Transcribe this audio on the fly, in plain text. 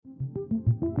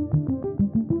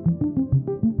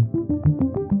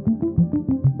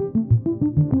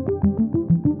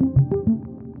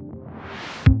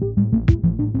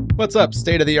What's up,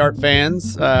 State of the Art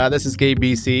fans? This is Gabe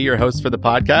BC, your host for the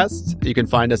podcast. You can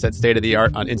find us at State of the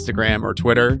Art on Instagram or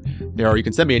Twitter, or you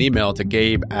can send me an email to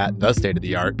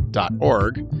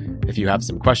gabe@thestateoftheart.org if you have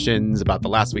some questions about the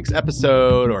last week's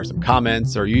episode or some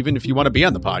comments, or even if you want to be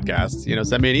on the podcast,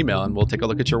 send me an email and we'll take a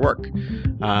look at your work.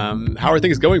 How are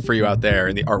things going for you out there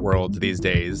in the art world these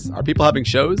days? Are people having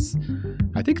shows?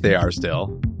 I think they are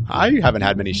still. I haven't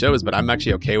had many shows, but I'm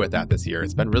actually okay with that this year.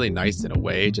 It's been really nice in a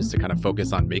way just to kind of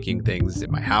focus on making things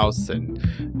in my house and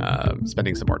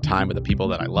spending some more time with the people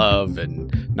that I love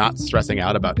and not stressing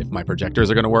out about if my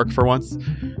projectors are going to work for once.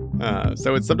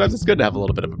 So sometimes it's good to have a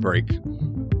little bit of a break.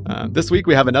 This week,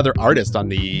 we have another artist on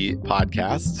the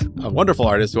podcast, a wonderful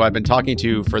artist who I've been talking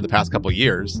to for the past couple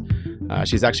years.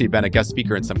 She's actually been a guest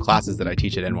speaker in some classes that I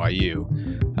teach at NYU.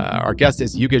 Our guest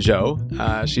is Yuge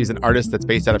Zhou. She's an artist that's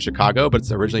based out of Chicago, but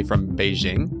it's originally from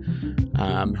Beijing.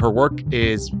 Her work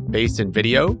is based in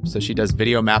video, so she does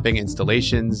video mapping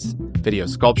installations, video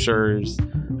sculptures,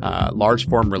 large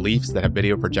form reliefs that have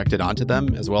video projected onto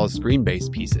them, as well as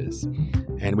screen-based pieces.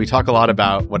 And we talk a lot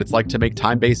about what it's like to make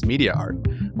time-based media art,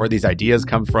 where these ideas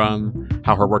come from,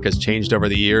 how her work has changed over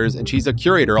the years. And she's a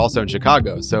curator also in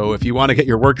Chicago. So if you want to get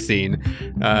your work seen,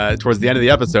 towards the end of the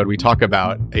episode, we talk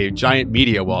about a giant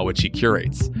media wall which she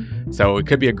curates. So it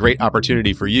could be a great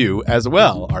opportunity for you as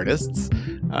well, artists.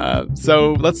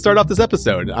 So let's start off this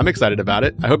episode. I'm excited about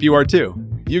it. I hope you are too.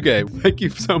 Yuge, thank you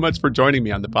so much for joining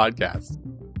me on the podcast.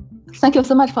 Thank you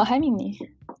so much for having me.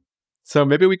 So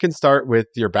maybe we can start with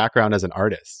your background as an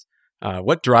artist.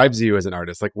 What drives you as an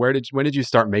artist? Like, when did you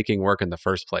start making work in the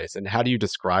first place? And how do you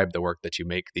describe the work that you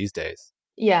make these days?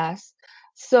 Yes.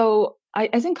 So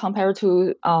I think compared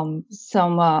to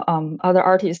some other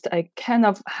artists, I kind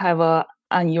of have an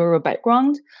unusual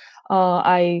background.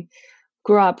 I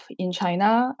grew up in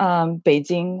China,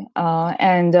 Beijing,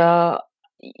 and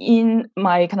in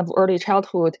my kind of early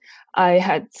childhood, I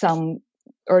had some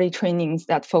early trainings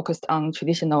that focused on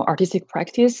traditional artistic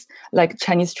practice, like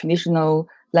Chinese traditional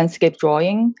landscape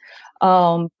drawing.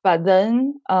 But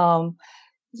then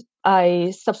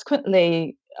I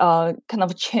subsequently kind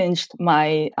of changed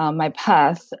my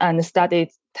path and studied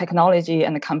technology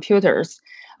and computers,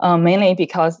 mainly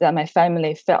because that my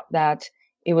family felt that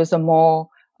it was a more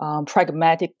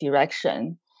pragmatic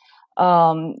direction.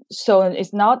 So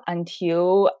it's not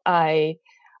until I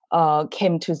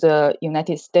came to the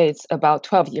United States about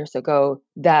 12 years ago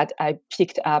that I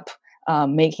picked up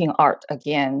making art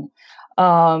again.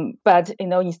 But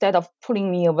instead of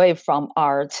pulling me away from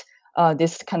art,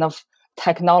 this kind of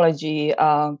technology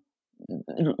realm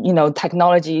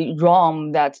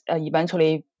that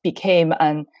eventually became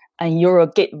an Euro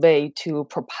gateway to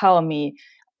propel me,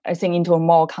 I think, into a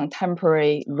more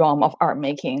contemporary realm of art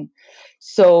making.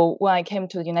 So when I came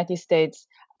to the United States,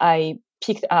 I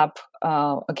picked up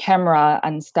a camera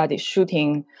and started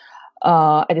shooting.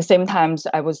 At the same time,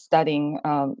 I was studying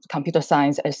computer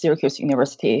science at Syracuse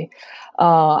University.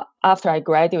 After I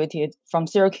graduated from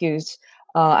Syracuse,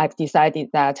 I've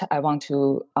decided that I want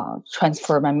to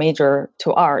transfer my major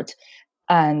to art.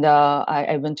 And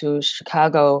I went to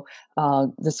Chicago,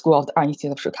 the School of the Art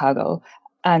Institute of Chicago.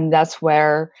 And that's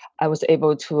where I was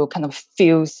able to kind of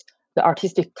fuse the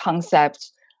artistic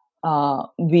concept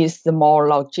with the more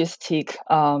logistic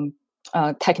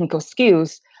technical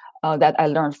skills that I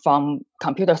learned from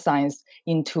computer science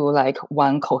into like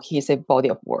one cohesive body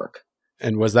of work.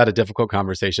 And was that a difficult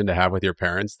conversation to have with your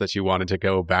parents that you wanted to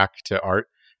go back to art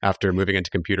after moving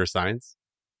into computer science?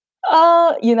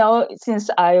 Since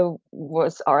I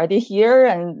was already here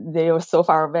and they were so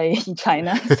far away in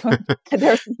China, so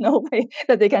there's no way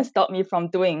that they can stop me from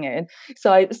doing it.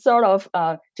 So I sort of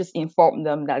just informed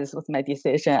them that this was my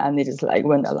decision, and they just like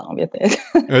went along with it.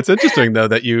 It's interesting though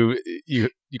that you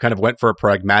kind of went for a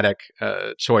pragmatic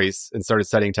choice and started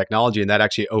studying technology, and that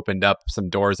actually opened up some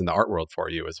doors in the art world for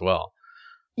you as well.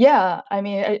 Yeah, I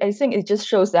mean, I think it just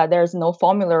shows that there's no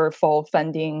formula for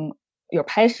funding your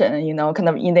passion. Kind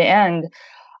of in the end,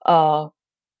 a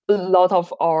lot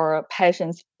of our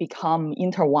passions become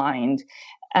intertwined,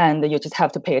 and you just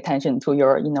have to pay attention to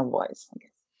your inner voice.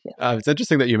 Yeah. It's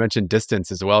interesting that you mentioned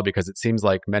distance as well, because it seems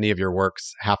like many of your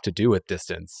works have to do with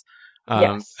distance.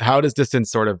 Yes. How does distance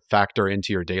sort of factor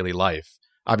into your daily life?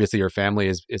 Obviously, your family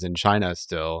is in China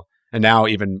still, and now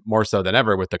even more so than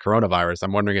ever with the coronavirus.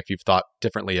 I'm wondering if you've thought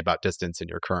differently about distance in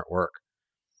your current work.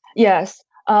 Yes.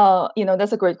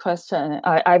 That's a great question.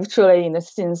 I've truly,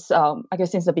 since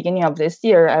the beginning of this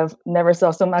year, I've never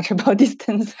thought so much about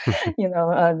distance.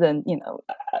 Than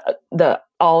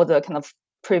all the kind of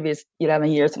previous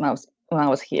 11 years when I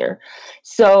was here.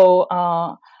 So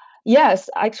Yes,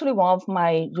 actually, one of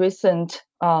my recent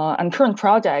and current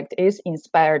project is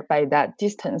inspired by that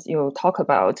distance you talk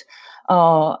about.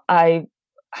 I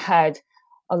had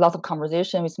a lot of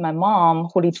conversation with my mom,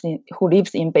 who lives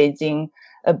in Beijing,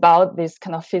 about this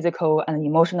kind of physical and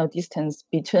emotional distance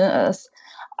between us.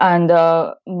 And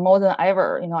more than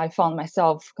ever, I found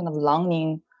myself kind of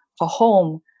longing for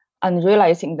home and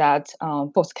realizing that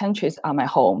both countries are my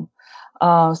home.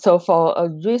 So for a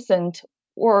recent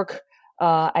work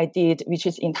I did, which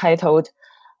is entitled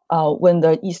 "When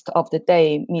the East of the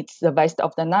Day Meets the West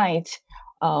of the Night."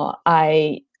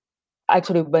 I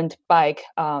actually went back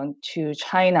to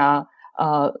China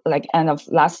like end of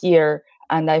last year,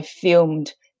 and I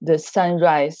filmed the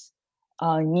sunrise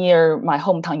near my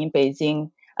hometown in Beijing,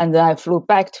 and then I flew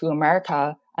back to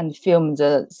America and filmed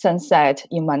the sunset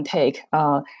in one take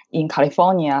in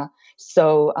California.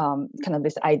 So kind of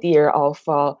this idea of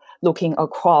looking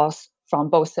across from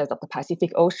both sides of the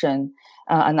Pacific Ocean,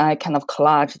 and I kind of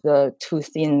collage the two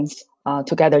scenes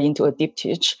together into a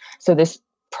diptych. So this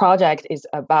project is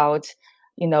about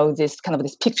this kind of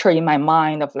this picture in my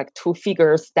mind of like two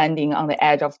figures standing on the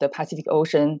edge of the Pacific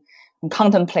Ocean and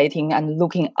contemplating and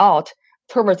looking out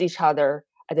towards each other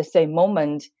at the same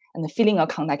moment and feeling a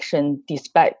connection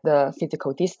despite the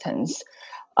physical distance.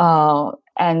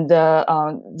 And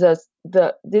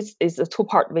this is a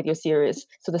two-part video series.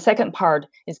 So the second part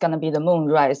is going to be the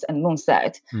moonrise and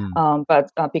moonset.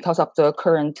 But because of the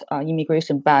current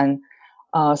immigration ban,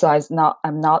 so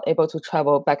I'm not able to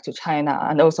travel back to China,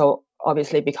 and also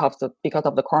obviously because of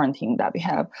the quarantine that we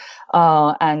have.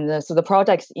 And so the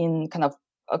project's in kind of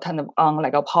on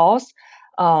like a pause.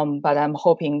 But I'm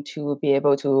hoping to be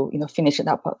able to finish it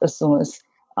up as soon as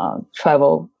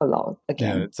travel allows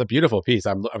again. Yeah, it's a beautiful piece.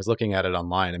 I was looking at it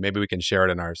online, and maybe we can share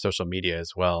it in our social media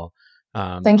as well.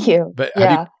 Thank you. But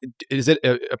Yeah. is it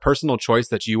a personal choice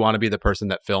that you want to be the person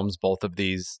that films both of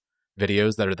these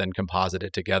videos that are then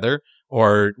composited together?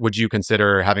 Or would you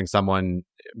consider having someone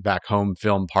back home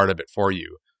film part of it for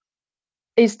you?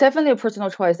 It's definitely a personal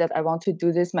choice that I want to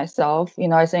do this myself.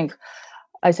 I think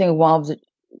one of the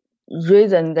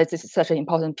reason that this is such an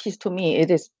important piece to me, it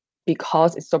is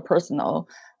because it's so personal,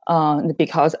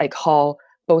 because I call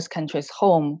both countries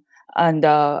home, and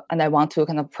I want to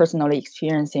kind of personally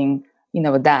experiencing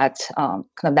that kind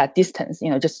of that distance,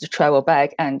 just to travel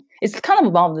back, and it's kind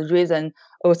of one of the reason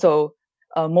also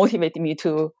motivated me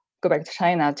to go back to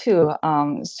China too.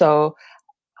 So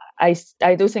I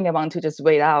do think I want to just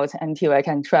wait out until I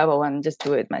can travel and just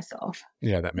do it myself.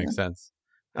 Yeah, that makes sense.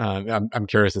 I'm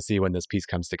curious to see when this piece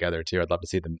comes together too. I'd love to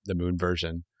see the moon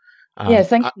version. Yeah,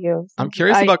 thank I, you. I'm Thank you.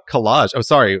 curious about collage. Oh,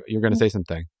 sorry, you're going to say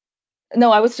something.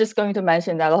 No, I was just going to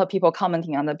mention that a lot of people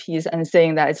commenting on the piece and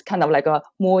saying that it's kind of like a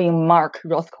moving Mark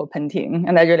Rothko painting,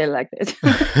 and I really like it.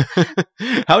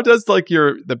 How does like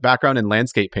the background in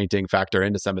landscape painting factor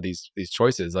into some of these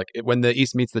choices? Like when the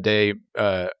east meets the day,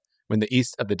 when the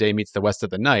east of the day meets the west of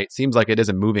the night, seems like it is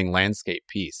a moving landscape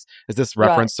piece. Is this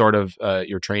reference sort of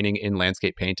your training in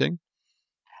landscape painting?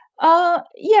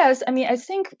 Yes, I mean, I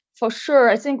think for sure.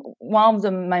 I think one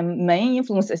of my main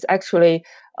influence is actually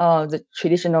the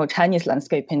traditional Chinese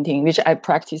landscape painting, which I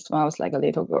practiced when I was like a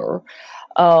little girl.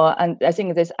 And I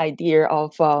think this idea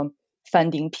of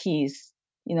finding peace,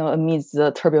 amidst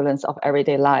the turbulence of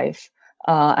everyday life,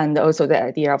 and also the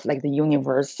idea of like the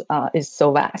universe is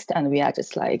so vast, and we are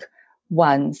just like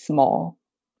one small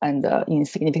and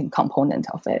insignificant component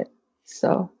of it.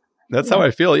 So. That's how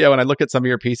I feel. Yeah, when I look at some of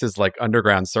your pieces like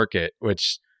Underground Circuit,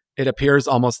 which it appears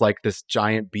almost like this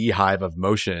giant beehive of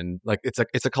motion. Like it's a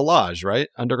collage, right?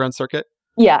 Underground Circuit?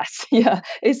 Yes, yeah.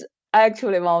 It's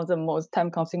actually one of the most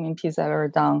time-consuming pieces I've ever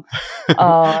done.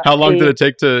 How long did it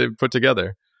take to put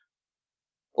together?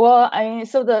 Well, I mean,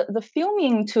 so the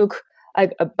filming took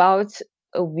like about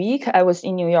a week. I was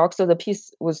in New York, so the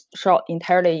piece was shot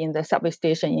entirely in the subway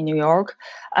station in New York,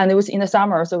 and it was in the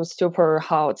summer, so it was super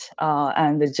hot,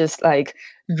 and it's just like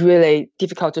really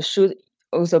difficult to shoot.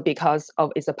 Also because of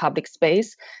it's a public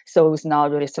space, so it was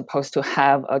not really supposed to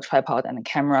have a tripod and a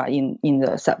camera in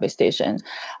the subway station.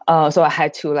 So I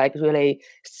had to like really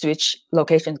switch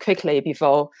location quickly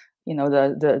before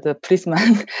the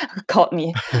policeman caught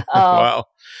me. Wow.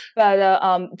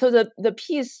 But so the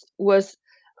piece was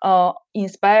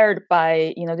inspired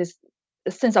by this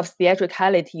sense of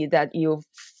theatricality that you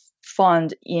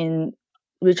found in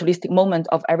ritualistic moment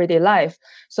of everyday life.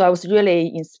 So I was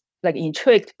really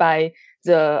intrigued by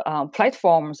the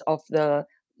platforms of the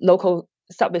local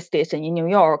subway station in New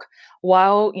York.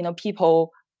 While people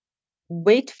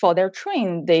wait for their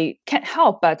train, they can't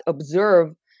help but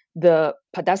observe the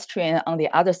pedestrian on the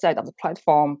other side of the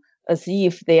platform as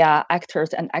if they are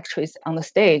actors and actresses on the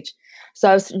stage. So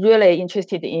I was really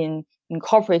interested in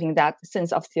incorporating that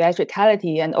sense of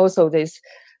theatricality and also this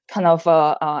kind of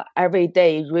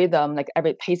everyday rhythm, like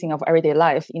every pacing of everyday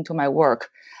life into my work.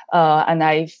 And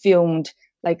I filmed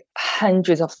like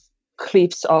hundreds of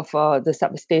clips of the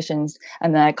substations,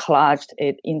 and then I collaged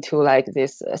it into like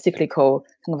this cyclical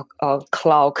kind of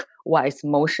clockwise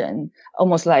motion,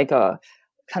 almost like a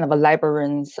kind of a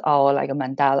labyrinth or like a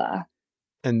mandala.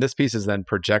 And this piece is then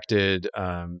projected.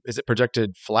 Is it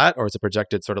projected flat, or is it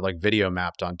projected sort of like video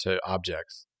mapped onto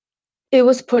objects? It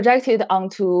was projected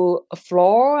onto a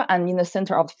floor, and in the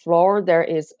center of the floor, there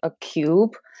is a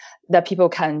cube that people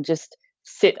can just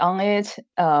sit on it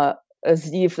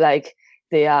as if like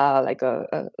they are like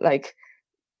a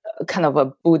kind of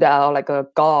a Buddha or like a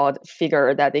God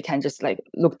figure that they can just like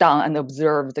look down and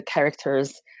observe the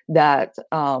characters that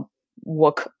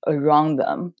walk around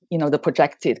them. The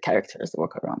projected characters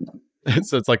walk around them.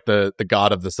 So it's like the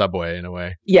god of the subway in a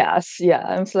way. Yes,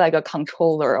 yeah, it's like a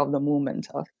controller of the movement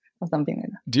or something like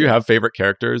that. Do you have favorite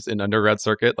characters in Undergrad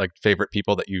Circuit, like favorite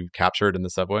people that you captured in the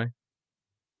subway?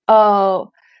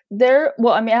 Well,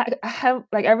 I mean, I have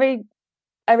like every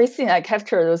scene I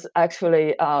captured was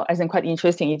actually, I think, quite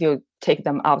interesting if you take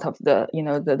them out of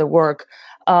the work.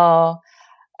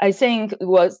 I think it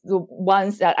was the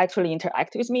ones that actually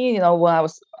interact with me, when I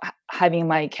was having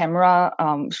my camera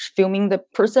filming the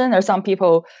person, or some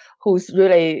people who's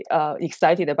really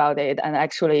excited about it and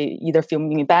actually either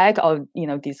filming me back or,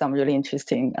 did some really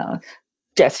interesting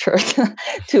gestures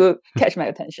to catch my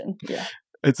attention. Yeah.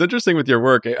 It's interesting with your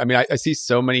work. I mean, I see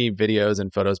so many videos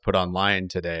and photos put online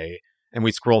today, and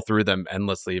we scroll through them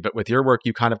endlessly. But with your work,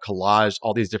 you kind of collage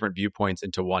all these different viewpoints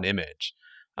into one image.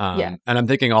 And I'm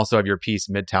thinking also of your piece,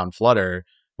 Midtown Flutter,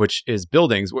 which is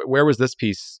buildings. Where was this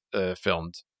piece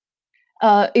filmed?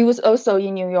 It was also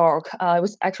in New York. It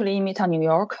was actually in Midtown, New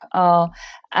York.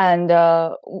 And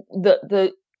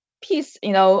the piece,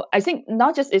 I think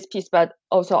not just this piece, but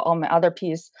also on my other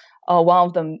piece, one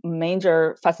of the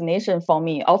major fascination for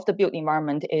me of the built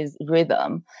environment is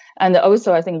rhythm. And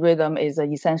also I think rhythm is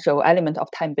an essential element of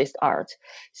time-based art.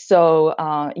 So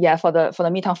for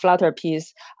the Midtown Flutter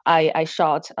piece, I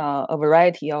shot a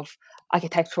variety of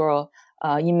architectural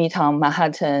in Midtown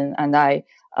Manhattan, and I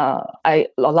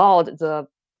allowed the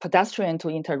pedestrian to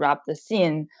interrupt the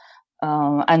scene.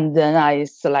 And then I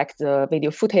select the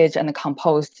video footage and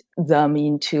composed them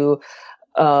into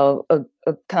a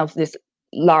kind of this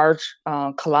large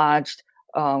collaged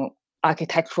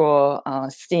architectural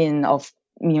scene of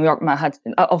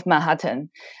Manhattan.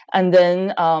 And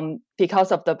then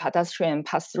because of the pedestrian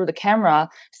pass through the camera,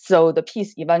 so the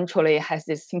piece eventually has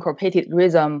this syncopated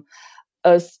rhythm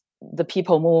as the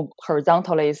people move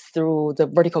horizontally through the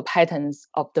vertical patterns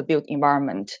of the built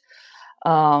environment.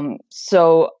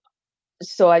 So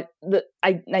I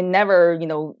never,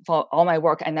 for all my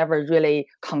work, I never really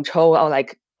control or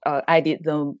like edit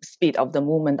the speed of the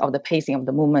movement, of the pacing of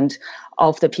the movement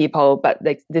of the people, but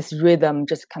like this rhythm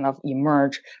just kind of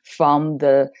emerged from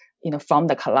the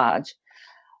collage.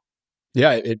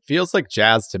 Yeah, it feels like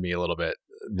jazz to me a little bit,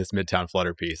 this Midtown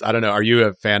Flutter piece. I don't know. Are you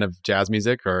a fan of jazz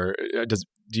music, or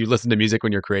do you listen to music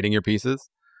when you're creating your pieces?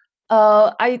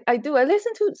 I do. I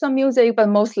listen to some music, but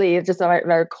mostly it's just very,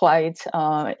 very quiet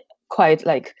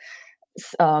like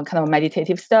kind of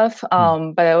meditative stuff.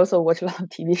 But I also watch a lot of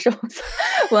TV shows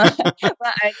when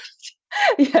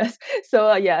yes.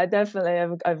 So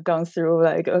definitely I've gone through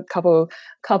like a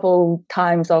couple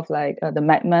times of like the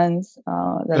Mad Men's.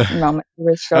 That's not my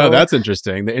favorite show. Oh, that's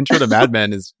interesting. The intro to Mad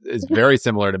Men is very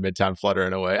similar to Midtown Flutter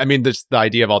in a way. I mean, the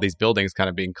idea of all these buildings kind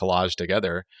of being collaged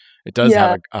together. It does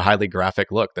have a highly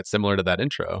graphic look that's similar to that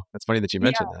intro. That's funny that you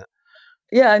mentioned that.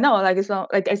 Yeah, no, like it's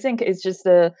not like I think it's just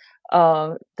the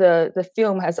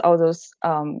film has all those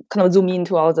kind of zoom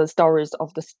into all the stories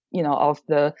of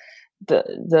the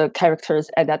characters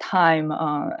at that time.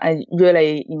 And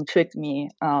really intrigued me,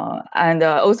 and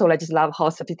also I just love how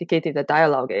sophisticated the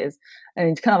dialogue is,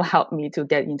 and it kind of helped me to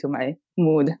get into my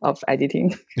mood of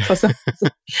editing.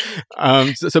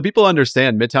 So people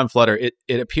understand Midtown Flutter.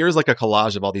 It appears like a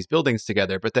collage of all these buildings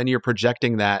together, but then you're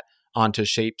projecting that onto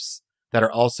shapes that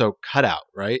are also cut out,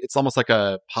 right? It's almost like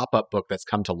a pop-up book that's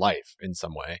come to life in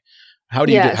some way. How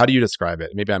do you describe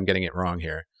it? Maybe I'm getting it wrong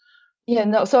here. Yeah,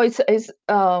 no. So it's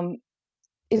kind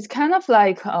of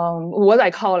like what I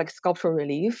call like sculptural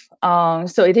relief.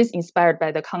 So it is inspired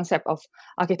by the concept of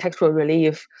architectural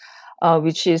relief,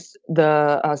 which is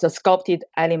the sculpted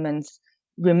elements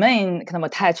remain kind of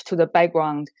attached to the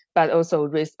background, but also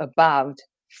raised above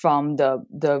from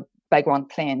the background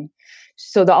plane.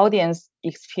 So the audience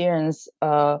experience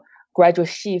a gradual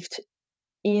shift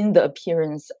in the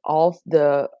appearance of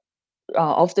the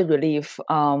relief,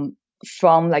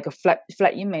 from like a flat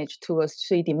image to a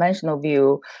three-dimensional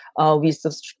view, with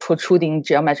the protruding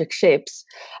geometric shapes,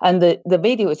 and the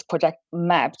video is project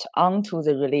mapped onto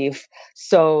the relief.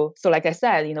 So like I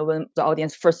said, when the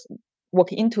audience first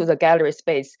walk into the gallery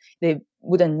space, they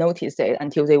wouldn't notice it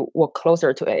until they walk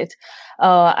closer to it.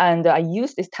 And I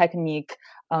use this technique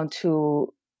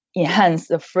to enhance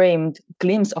the framed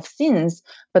glimpse of scenes,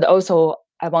 but also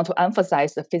I want to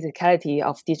emphasize the physicality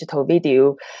of digital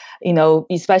video.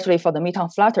 Especially for the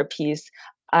Midtown Flutter piece,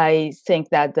 I think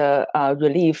that the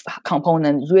relief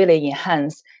component really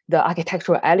enhance the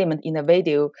architectural element in the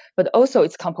video, but also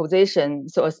its composition,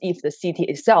 so as if the city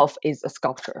itself is a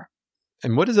sculpture.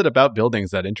 And what is it about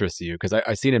buildings that interests you? Because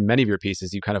I've seen in many of your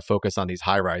pieces, you kind of focus on these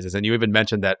high rises. And you even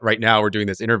mentioned that right now we're doing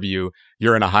this interview,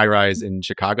 you're in a high rise in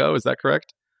Chicago. Is that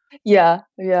correct? Yeah.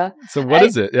 So what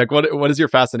is it? Like, what is your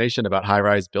fascination about high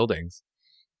rise buildings?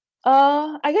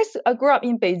 I guess I grew up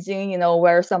in Beijing,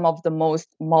 where some of the most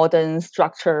modern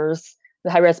structures, the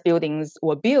high rise buildings,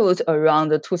 were built around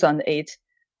the 2008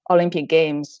 Olympic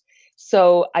Games.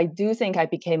 So I do think I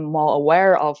became more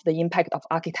aware of the impact of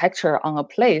architecture on a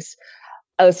place,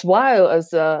 as well as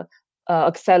the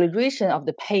acceleration of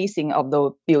the pacing of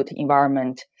the built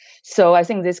environment. So I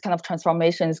think this kind of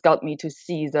transformations got me to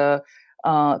see the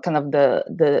kind of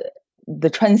the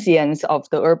transience of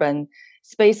the urban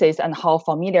spaces and how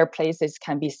familiar places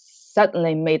can be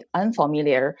suddenly made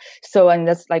unfamiliar. So, and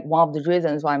that's like one of the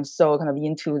reasons why I'm so kind of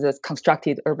into the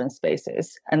constructed urban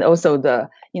spaces, and also the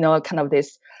kind of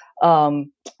this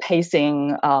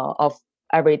pacing of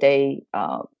everyday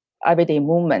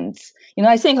movements.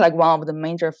 I think like one of the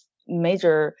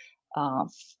major kind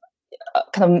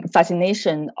of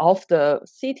fascination of the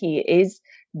city is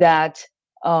that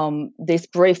this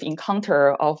brief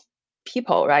encounter of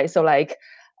people, right? So like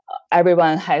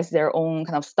everyone has their own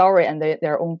kind of story and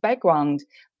their own background.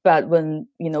 But when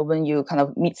you kind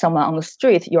of meet someone on the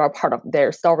street, you are part of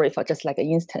their story for just like an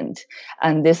instant.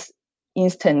 And this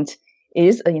instant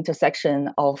is an intersection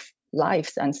of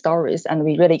lives and stories. And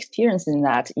we really experiencing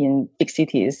that in big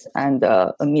cities and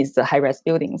amidst the high-rise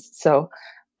buildings. So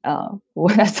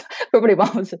that's probably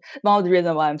one of the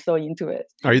reasons why I'm so into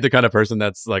it. Are you the kind of person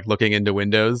that's like looking into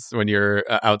windows when you're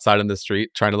outside in the street,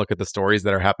 trying to look at the stories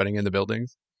that are happening in the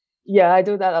buildings? Yeah, I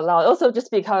do that a lot. Also,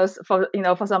 just because for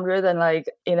some reason, like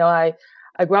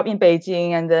I grew up in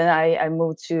Beijing, and then I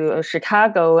moved to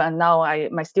Chicago, and now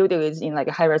my studio is in like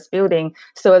a high-rise building.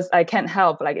 So I can't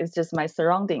help, like it's just my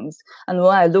surroundings. And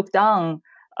when I look down,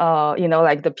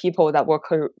 like the people that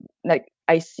work, like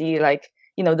I see like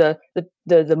the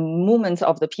movements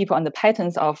of the people and the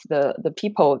patterns of the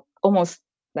people, almost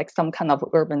like some kind of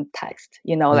urban text,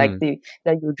 like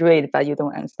that you read but you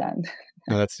don't understand.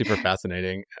 No, that's super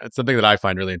fascinating. It's something that I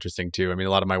find really interesting too. I mean,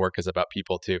 a lot of my work is about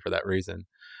people too, for that reason.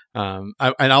 And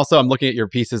also, I'm looking at your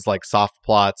pieces like soft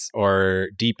plots or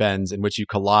deep ends, in which you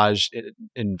collage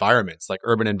environments, like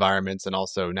urban environments and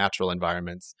also natural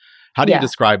environments. How do you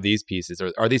describe these pieces?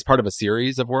 Are these part of a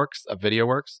series of works, of video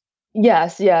works?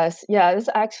 Yes. Yeah, it's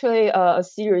actually a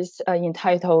series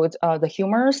entitled The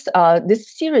Humors.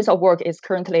 This series of work is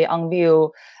currently on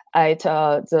view at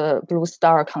the Blue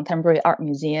Star Contemporary Art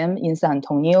Museum in San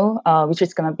Antonio, which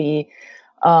is going to be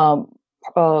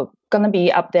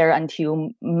up there until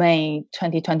May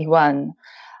 2021.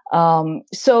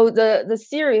 So the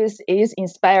series is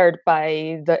inspired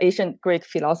by the ancient Greek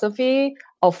philosophy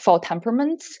of four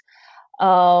temperaments.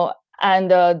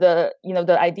 And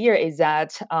the idea is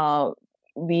that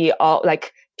we all,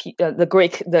 like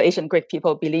the ancient Greek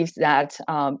people, believes that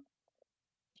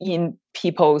in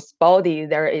people's body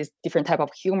there is different type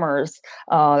of humors,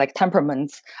 like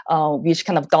temperaments, which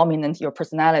kind of dominate your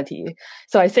personality.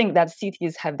 So I think that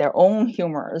cities have their own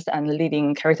humors and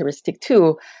leading characteristic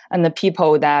too, and the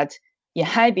people that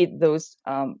inhabit those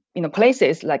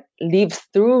places like live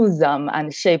through them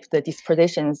and shape the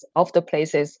dispositions of the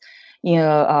places in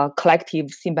a collective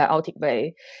symbiotic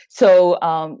way. So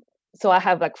I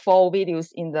have like 4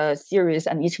 videos in the series,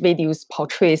 and each video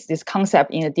portrays this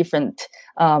concept in a different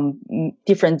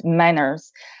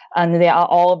manners. And they are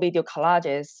all video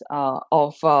collages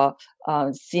of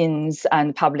scenes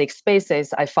and public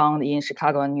spaces I found in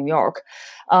Chicago and New York.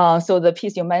 So the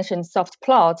piece you mentioned, Soft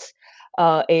Plots,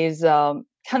 is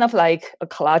kind of like a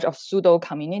collage of pseudo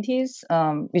communities,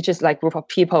 which is like a group of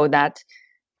people that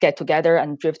get together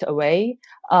and drift away.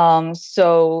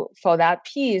 So for that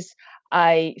piece,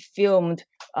 I filmed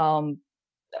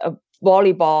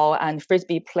volleyball and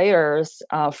frisbee players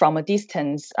from a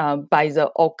distance by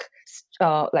the Oak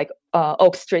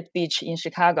Street Beach in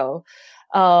Chicago.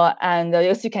 And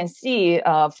as you can see,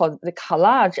 for the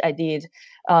collage I did,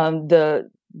 the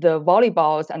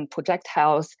volleyballs and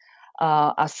projectiles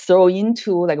are thrown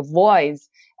into like voids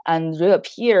and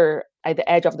reappear at the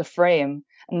edge of the frame.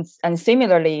 And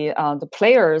similarly, the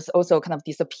players also kind of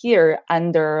disappear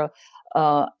under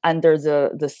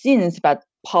the scenes, but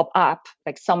pop up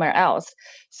like somewhere else.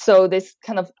 So this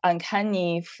kind of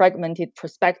uncanny fragmented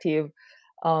perspective,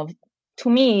 to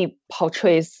me,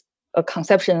 portrays a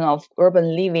conception of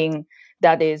urban living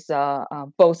that is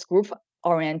both group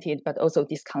oriented but also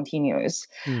discontinuous.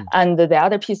 And the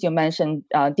other piece you mentioned,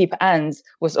 Deep Ends,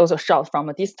 was also shot from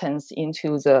a distance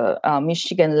into the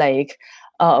Michigan Lake.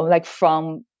 Like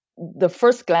from the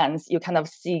first glance, you kind of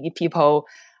see people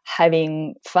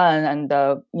having fun and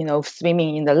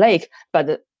swimming in the lake,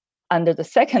 but under the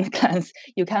second glance,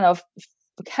 you kind of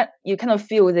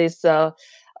feel this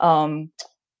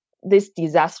this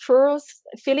disastrous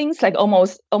feelings, like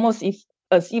almost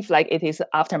as if like it is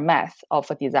aftermath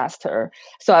of a disaster.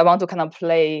 So I want to kind of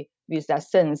play with that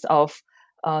sense of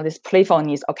this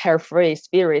playfulness or carefree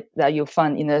spirit that you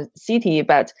find in the city,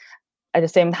 but at the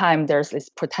same time, there's this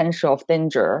potential of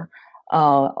danger,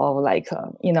 or like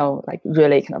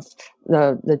really kind of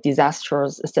the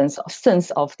disastrous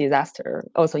sense of disaster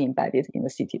also embedded in the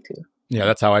city too. Yeah,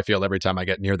 that's how I feel every time I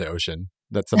get near the ocean,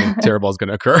 that something terrible is going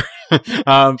to occur.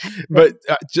 But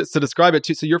just to describe it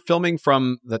too, so you're filming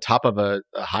from the top of a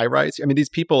high rise. I mean, these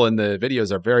people in the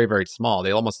videos are very, very small.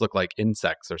 They almost look like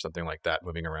insects or something like that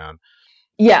moving around.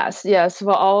 Yes.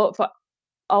 For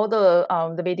all the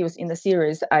videos in the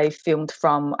series, I filmed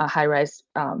from a high-rise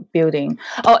building.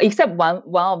 Oh, except one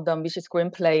of them, which is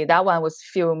Screenplay. That one was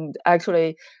filmed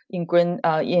actually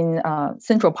in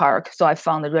Central Park. So I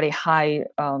found a really high.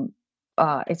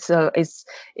 It's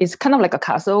kind of like a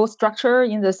castle structure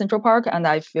in the Central Park, and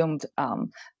I filmed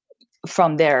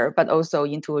from there, but also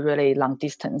into a really long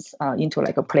distance, into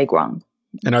like a playground.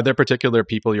 And are there particular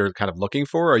people you're kind of looking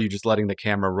for, or are you just letting the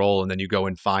camera roll and then you go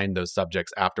and find those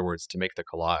subjects afterwards to make the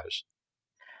collage?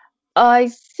 I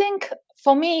think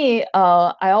for me,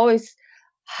 I always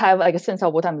have like a sense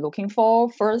of what I'm looking for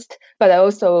first, but I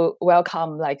also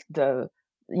welcome like the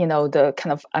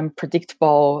kind of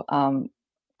unpredictable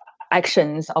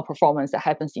actions or performance that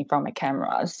happens in front of my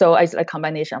camera. So it's a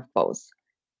combination of both.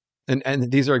 And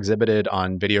these are exhibited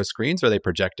on video screens, or are they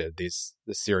projected? This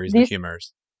series, The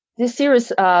Humors. This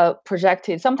series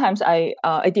projected. Sometimes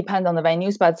it depends on the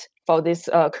venues, but for this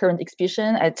current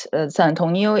exhibition at San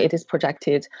Antonio, it is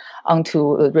projected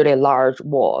onto really large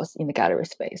walls in the gallery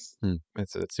space.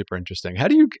 That's super interesting. How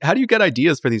do you get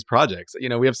ideas for these projects?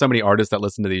 We have so many artists that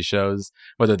listen to these shows,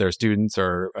 whether they're students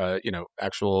or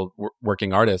actual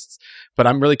working artists. But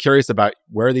I'm really curious about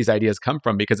where these ideas come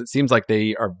from, because it seems like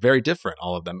they are very different,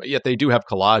 all of them. Yet they do have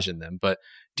collage in them. But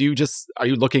are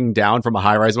you looking down from a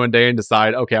high rise one day and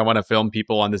decide, okay, I want to film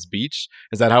people on this beach?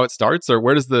 Is that how it starts, or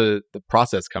where does the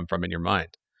process come from in your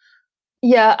mind?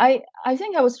 Yeah, I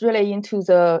think I was really into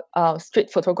the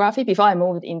street photography before I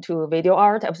moved into video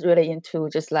art. I was really into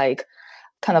just like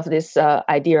kind of this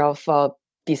idea of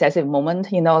decisive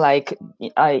moment. Like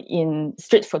in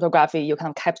street photography, you kind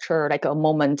of capture like a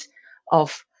moment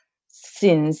of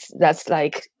scenes that's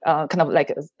like kind of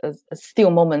like a still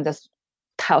moment that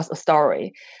tells a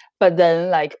story. But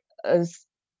then like as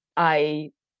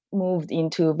I moved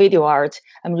into video art,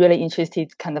 I'm really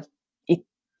interested kind of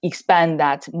expand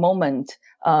that moment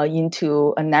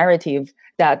into a narrative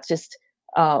that just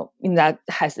that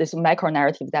has this macro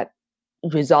narrative that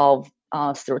resolve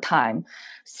through time.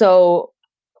 So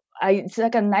it's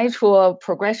like a natural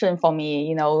progression for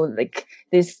me, like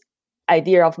this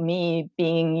idea of me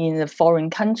being in a foreign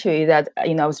country that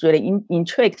I was really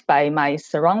intrigued by my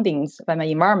surroundings, by my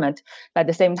environment. But at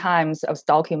the same time, I was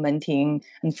documenting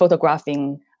and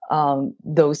photographing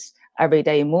those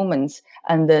everyday moments,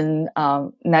 and then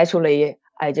naturally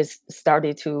I just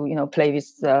started to play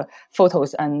with the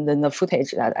photos and then the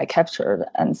footage that I captured,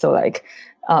 and so like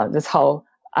that's how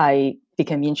I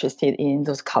became interested in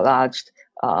those collaged,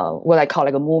 what I call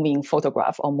like a moving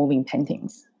photograph or moving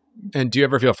paintings. And do you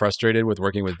ever feel frustrated with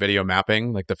working with video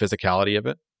mapping, like the physicality of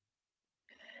it?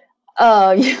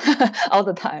 Yeah, all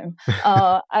the time.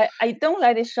 I don't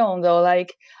let it show though.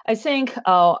 Like I think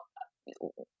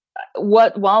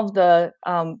one of the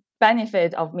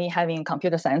benefit of me having a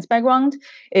computer science background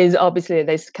is obviously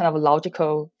this kind of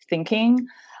logical thinking.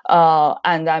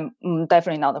 And I'm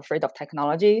definitely not afraid of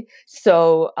technology.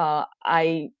 So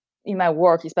in my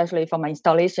work, especially for my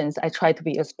installations, I try to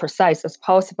be as precise as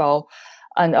possible.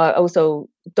 And I also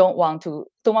don't want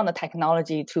the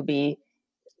technology to be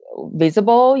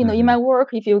visible, in my work.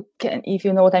 If you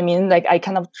know what I mean. Like I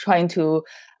kind of trying to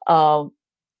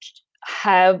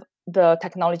have the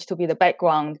technology to be the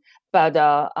background, but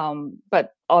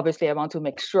obviously I want to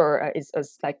make sure it's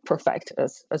as like perfect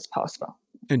as possible.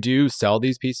 And do you sell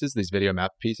these pieces, these video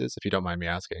map pieces, if you don't mind me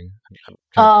asking? I'm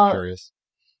kind of curious.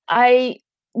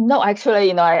 No,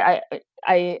 actually, I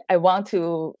want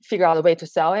to figure out a way to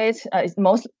sell it. It's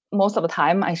most of the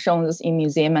time I show this in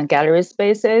museum and gallery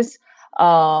spaces,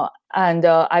 and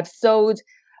I've sold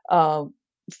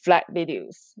flat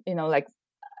videos,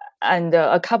 and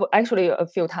a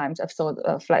few times I've sold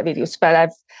flat videos, but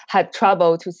I've had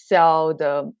trouble to sell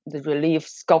the relief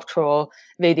sculptural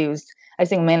videos. I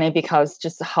think mainly because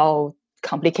just how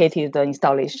complicated the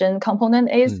installation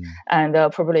component is, and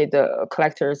probably the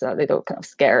collectors are a little kind of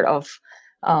scared of,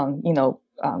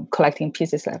 collecting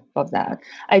pieces of that.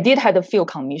 I did have a few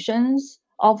commissions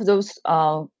of those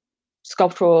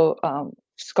sculptural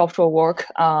work.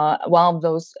 One of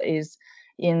those is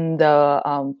in the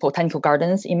botanical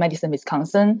gardens in Madison,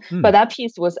 Wisconsin. But that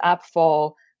piece was up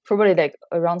for probably like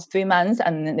around 3 months,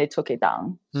 and then they took it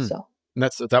down. So and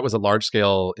that was a large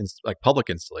scale public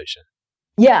installation.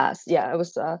 Yes, yeah, it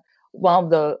was one of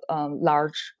the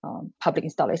large public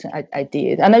installations I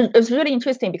did, and it was really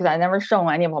interesting because I never shown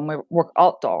any of my work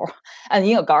outdoor and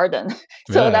in a garden.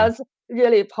 So that's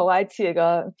really poetic,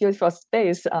 beautiful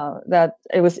space. That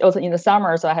it was also in the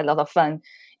summer, so I had a lot of fun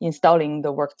installing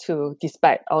the work too,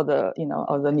 despite all the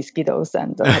mosquitoes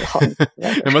and the hot.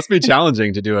 It must be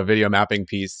challenging to do a video mapping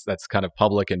piece that's kind of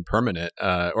public and permanent,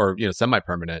 or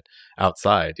semi-permanent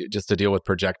outside, just to deal with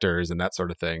projectors and that sort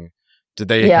of thing. Did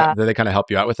they kind of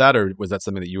help you out with that, or was that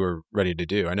something that you were ready to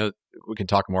do? I know we can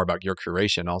talk more about your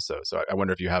curation also, so I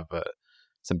wonder if you have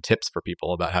some tips for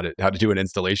people about how to do an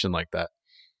installation like that.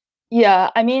 Yeah,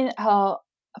 I mean,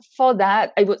 for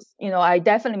that, I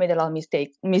definitely made a lot of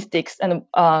mistakes, and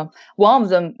one of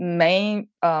the main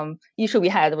issue we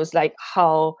had was like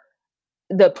how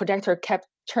the projector kept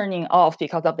turning off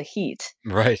because of the heat.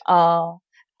 Right.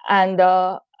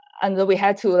 And we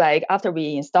had to, after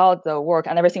we installed the work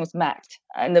and everything was mapped,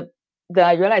 and then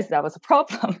I realized that was a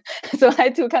problem. So I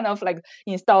had to kind of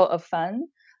install a fan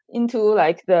into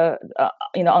the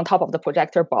on top of the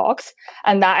projector box,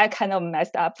 and that I kind of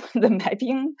messed up the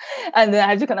mapping, and then I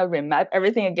had to kind of remap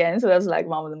everything again. So that's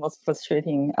one of the most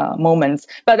frustrating moments,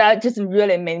 but that just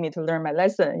really made me to learn my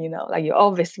lesson. You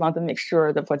always want to make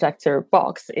sure the projector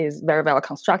box is very well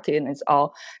constructed, and it's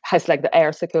all has the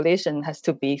air circulation has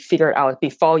to be figured out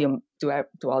before you do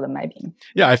all the mapping.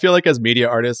 Yeah, I feel like as media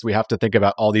artists, we have to think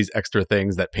about all these extra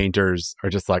things that painters are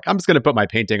just I'm just going to put my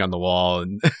painting on the wall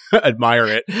and admire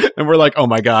it. And we're like, oh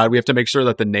my God, we have to make sure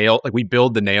that we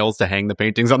build the nails to hang the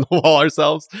paintings on the wall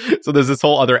ourselves. So there's this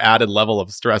whole other added level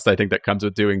of stress, I think, that comes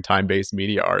with doing time-based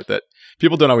media art that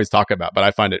people don't always talk about, but I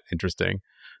find it interesting.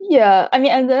 Yeah, I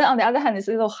mean, and then on the other hand, it's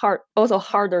a little also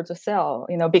harder to sell,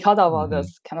 because of all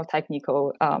those kind of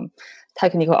technical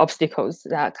obstacles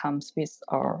that comes with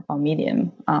our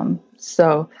medium. But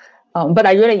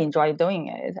I really enjoy doing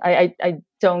it. I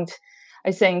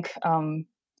think,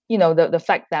 the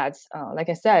fact that, like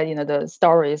I said, the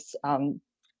stories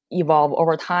evolve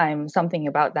over time. Something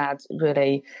about that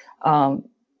really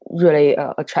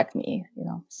attract me.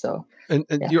 So. And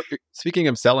you're speaking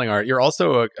of selling art, you're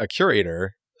also a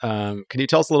curator. Can you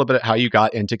tell us a little bit how you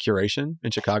got into curation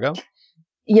in Chicago?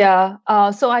 Yeah.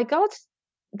 So I got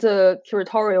the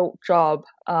curatorial job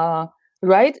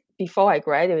right before I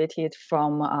graduated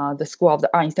from the School of the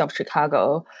Art Institute of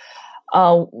Chicago.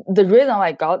 The reason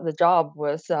I got the job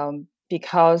was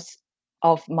because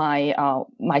of my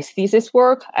my thesis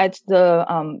work at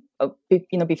the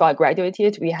before I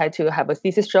graduated, we had to have a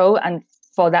thesis show, and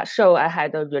for that show, I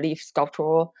had a relief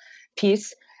sculptural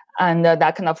piece. And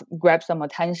that kind of grabbed some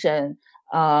attention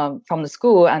from the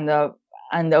school and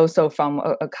also from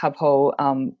a couple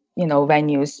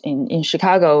venues in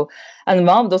Chicago. And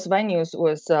one of those venues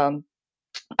was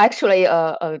actually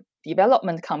a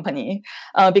development company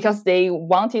because they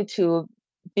wanted to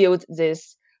build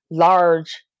this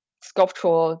large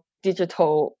sculptural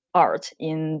digital art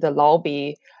in the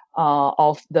lobby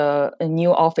of the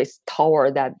new office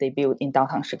tower that they built in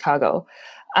downtown Chicago.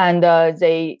 And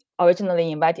they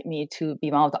originally invited me to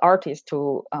be one of the artists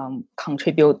to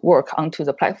contribute work onto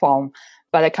the platform,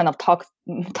 but I kind of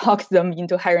talked them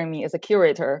into hiring me as a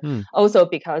curator. Also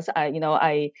because I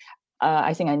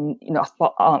think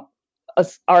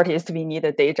as artists we need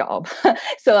a day job,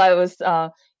 so I was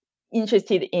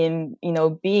interested in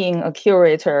being a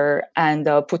curator and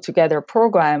put together a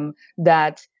program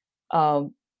that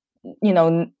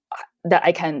that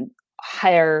I can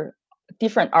hire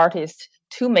different artists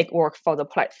to make work for the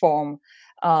platform,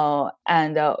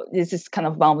 and this is kind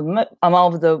of one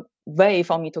of the way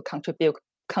for me to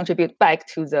contribute back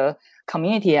to the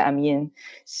community I'm in.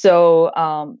 So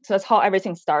that's how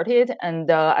everything started. And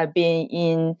I've been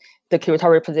in the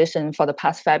curatorial position for the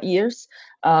past 5 years.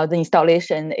 The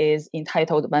installation is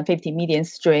entitled 150 Median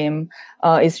Stream.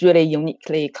 It's really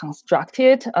uniquely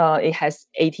constructed. It has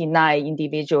 89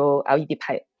 individual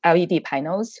LED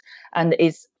panels, and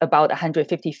it's about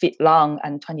 150 feet long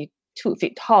and 22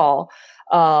 feet tall.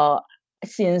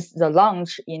 Since the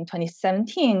launch in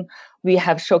 2017, we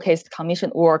have showcased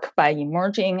commissioned work by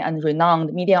emerging and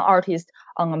renowned media artists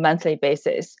on a monthly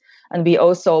basis. And we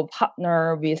also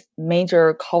partner with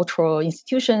major cultural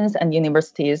institutions and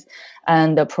universities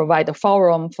and provide a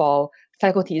forum for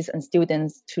faculties and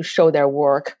students to show their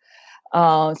work.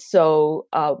 So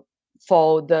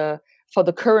for the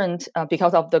current,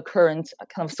 because of the current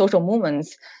kind of social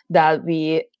movements that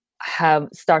we have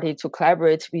started to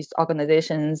collaborate with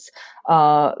organizations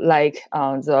like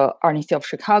the Art Institute of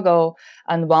Chicago,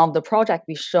 and one of the projects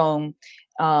we've shown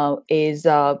is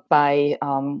by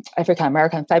African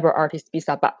American fiber artist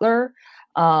Bisa Butler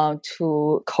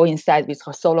to coincide with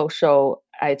her solo show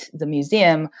at the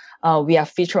museum. We are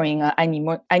featuring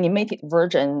an animated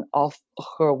version of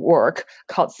her work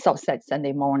called Southside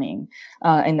Sunday Morning,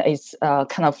 and it's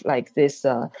kind of like this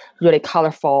really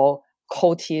colorful,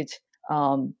 coated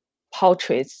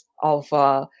portraits of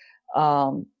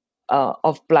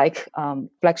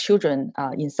black children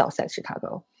in Southside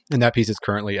Chicago. And that piece is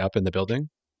currently up in the building?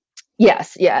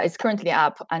 Yes, it's currently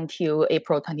up until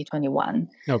April 2021.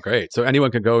 Oh, great. So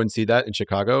anyone can go and see that in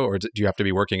Chicago, or do you have to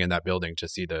be working in that building to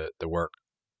see the work?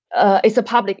 It's a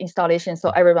public installation,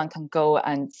 so everyone can go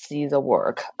and see the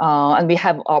work. And we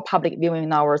have our public viewing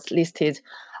hours listed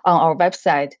on our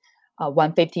website,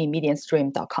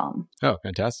 150medianstream.com. Oh,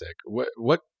 fantastic.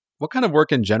 What kind of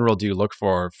work in general do you look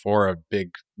for a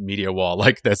big media wall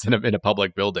like this in a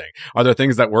public building? Are there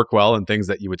things that work well and things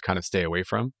that you would kind of stay away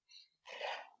from?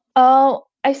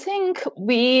 I think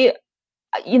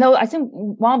I think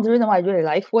one of the reasons why I really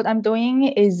like what I'm doing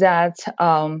is that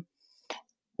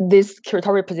this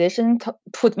curatorial position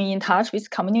put me in touch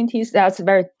with communities that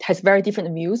has very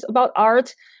different views about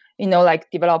art,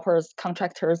 like developers,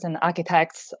 contractors, and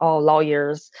architects or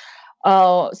lawyers.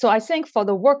 So I think for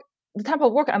the type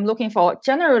of work I'm looking for,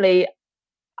 generally,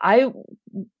 I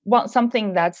want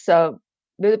something that's a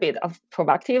little bit of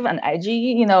provocative and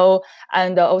edgy,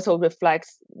 and also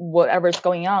reflects whatever's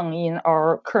going on in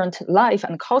our current life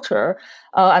and culture.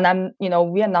 And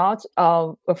we are not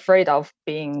afraid of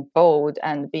being bold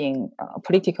and being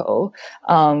political.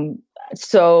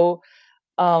 So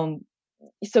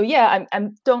yeah, I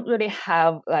don't really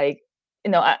have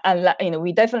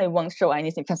we definitely won't show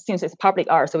anything, because since it's public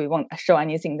art, so we won't show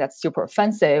anything that's super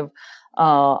offensive,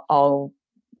 or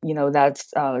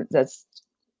that's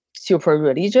super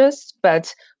religious.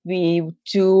 But we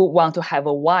do want to have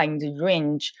a wide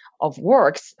range of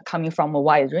works coming from a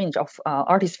wide range of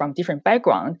artists from different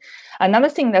backgrounds. Another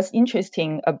thing that's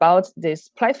interesting about this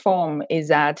platform is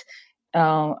that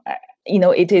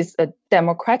it is a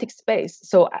democratic space,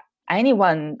 so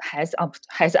anyone has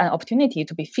an opportunity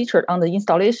to be featured on the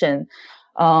installation,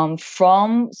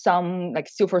 from some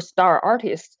superstar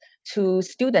artists to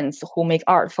students who make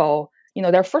art for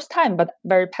their first time, but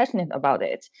very passionate about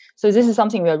it. So this is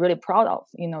something we are really proud of.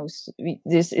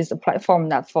 This is a platform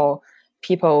that for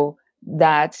people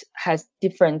that has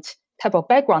different type of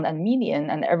background and medium,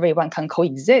 and everyone can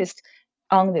coexist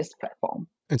on this platform.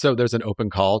 And so there's an open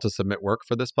call to submit work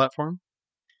for this platform?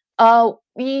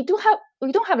 We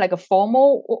don't have a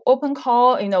formal open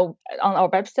call. On our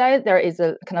website there is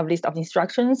a kind of list of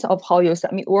instructions of how you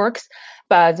submit works.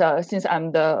 But since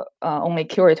I'm the only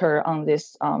curator on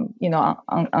this, on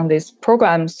this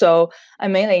program, so I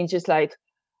mainly just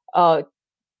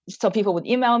so people would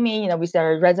email me, with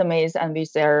their resumes and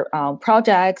with their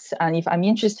projects, and if I'm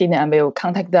interested, I will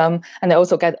contact them. And I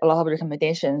also get a lot of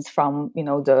recommendations from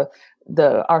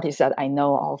the artists that I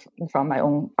know of from my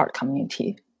own art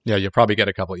community. Yeah, you'll probably get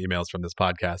a couple emails from this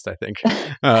podcast, I think.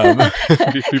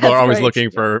 People are always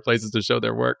looking for places to show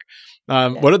their work.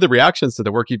 What are the reactions to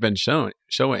the work you've been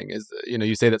showing? Is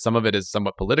you say that some of it is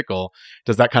somewhat political.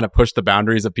 Does that kind of push the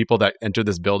boundaries of people that enter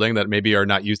this building that maybe are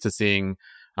not used to seeing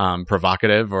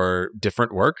provocative or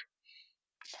different work?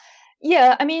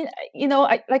 Yeah, I mean,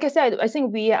 like I said, I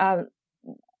think we are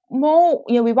more,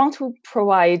 we want to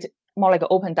provide more like an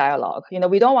open dialogue.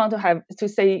 We don't want to have to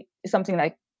say something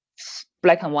like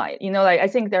black and white. I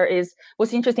think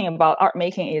what's interesting about art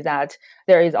making is that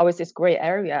there is always this gray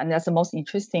area, and that's the most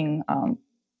interesting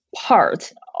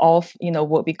part of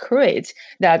what we create.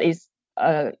 That is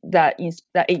that it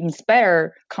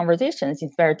inspire conversations,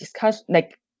 inspire discussion,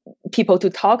 like people to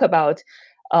talk about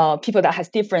people that has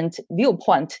different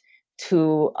viewpoint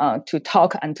to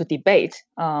talk and to debate.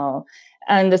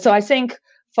 And so I think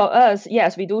for us,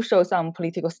 yes, we do show some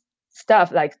political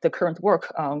stuff like the current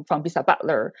work from Lisa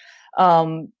Butler,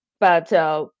 but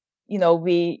we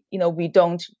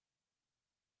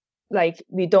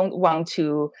don't want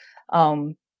to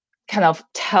kind of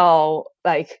tell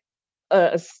like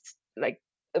a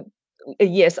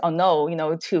yes or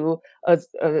no, to a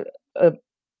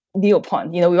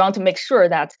viewpoint. We want to make sure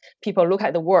that people look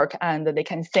at the work and they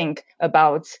can think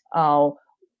about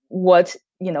what's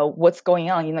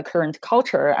going on in the current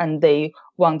culture, and they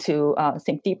want to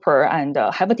think deeper and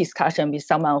have a discussion with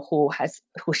someone who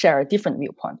share a different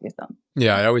viewpoint with them.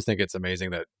 Yeah, I always think it's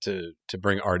amazing that to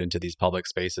bring art into these public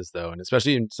spaces, though, and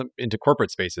especially into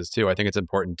corporate spaces too. I think it's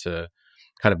important to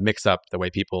kind of mix up the way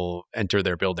people enter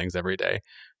their buildings every day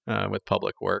with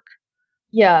public work.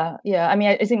 Yeah. I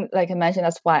mean, I think, like I mentioned,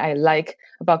 that's why I like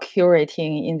about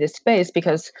curating in this space,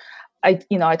 because I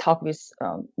talk with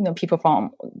people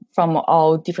from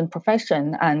all different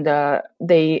professions, and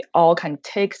they all can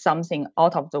take something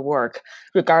out of the work,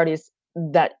 regardless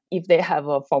that if they have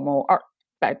a formal art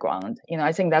background.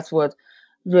 I think that's what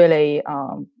really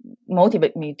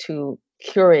motivate me to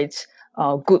curate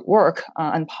good work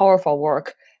and powerful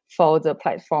work for the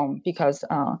platform, because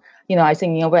I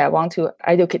think in a way I want to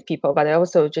educate people, but I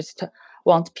also just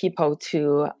want people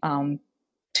to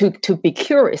be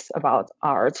curious about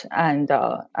art and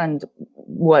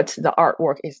what the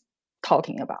artwork is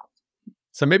talking about.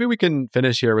 So maybe we can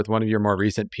finish here with one of your more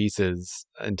recent pieces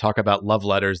and talk about Love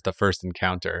Letters, The First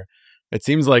Encounter. It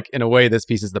seems like, in a way, this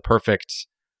piece is the perfect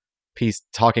piece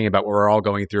talking about what we're all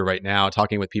going through right now,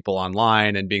 talking with people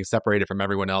online and being separated from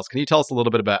everyone else. Can you tell us a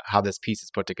little bit about how this piece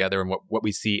is put together and what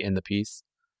we see in the piece?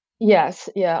 Yes,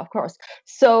 yeah, of course.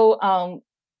 So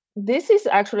this is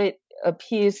actually a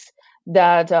piece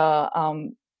that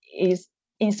is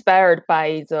inspired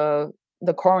by the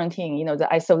quarantine,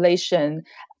 the isolation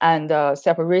and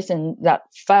separation that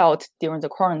felt during the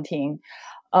quarantine.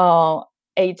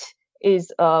 It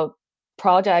is a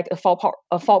project, a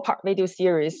four-part video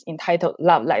series entitled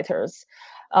Love Letters,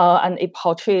 and it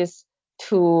portrays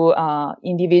two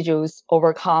individuals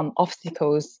overcome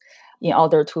obstacles in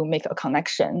order to make a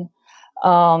connection.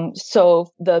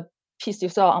 So the piece you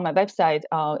saw on my website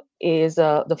is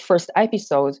the first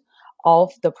episode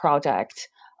of the project,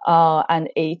 and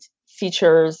it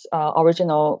features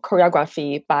original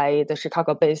choreography by the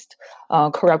Chicago-based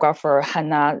choreographer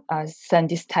Hannah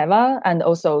Sandisteva, and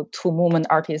also two movement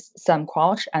artists Sam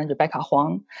Crouch and Rebecca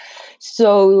Huang.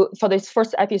 So for this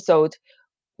first episode,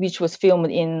 which was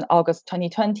filmed in August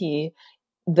 2020,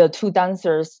 the two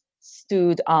dancers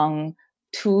stood on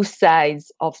two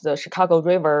sides of the Chicago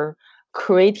River,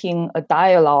 creating a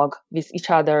dialogue with each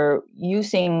other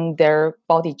using their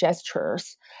body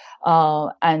gestures,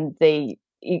 and the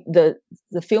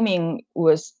filming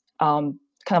was kind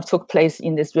of took place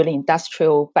in this really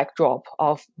industrial backdrop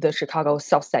of the Chicago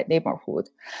South Side neighborhood.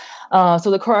 So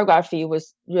the choreography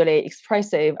was really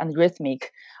expressive and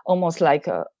rhythmic, almost like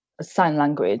a sign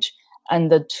language. And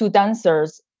the two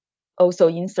dancers also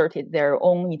inserted their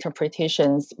own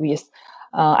interpretations with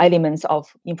elements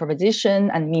of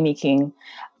improvisation and mimicking.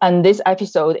 And this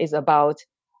episode is about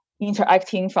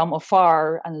interacting from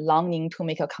afar and longing to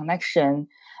make a connection.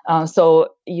 So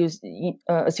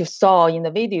as you saw in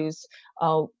the videos,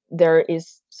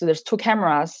 there's two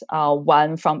cameras,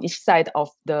 one from each side of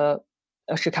the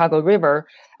Chicago River.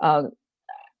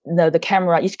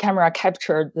 Each camera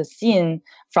captured the scene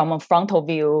from a frontal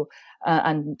view,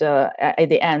 and at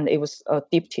the end it was a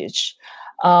diptych.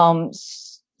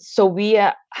 So we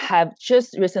have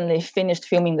just recently finished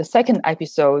filming the second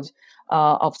episode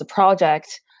of the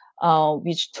project,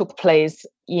 which took place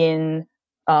in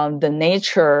the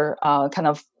nature, kind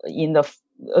of in the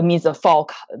amidst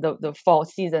the fall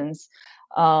seasons,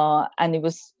 and it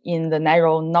was in the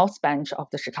narrow north bench of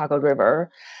the Chicago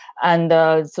River. And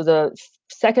so the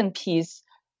second piece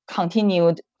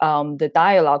continued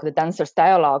the dancers'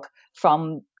 dialogue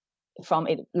from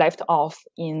it left off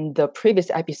in the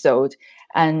previous episode,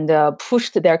 and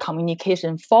pushed their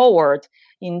communication forward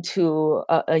into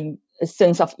a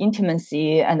sense of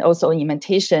intimacy and also an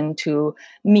invitation to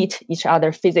meet each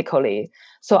other physically.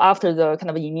 So after the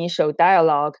kind of initial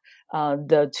dialogue,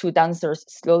 the two dancers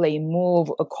slowly move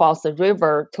across the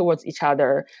river towards each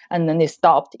other, and then they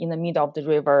stopped in the middle of the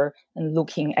river and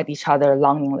looking at each other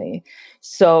longingly.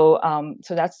 So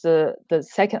that's the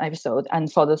second episode. And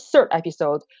for the third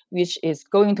episode, which is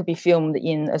going to be filmed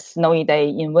in a snowy day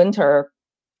in winter,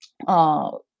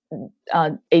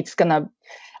 it's gonna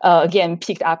again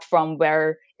picked up from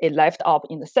where it left off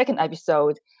in the second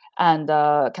episode, and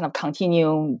kind of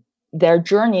continue their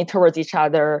journey towards each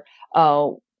other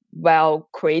while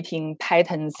creating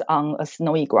patterns on a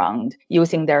snowy ground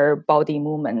using their body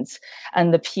movements.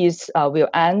 And the piece will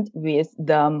end with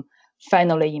them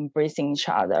finally embracing each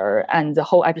other. And the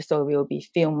whole episode will be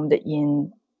filmed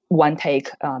in one take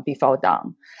before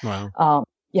dawn. Wow.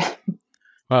 Yeah.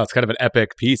 Wow, it's kind of an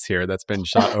epic piece here that's been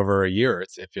shot over a year,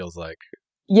 it feels like.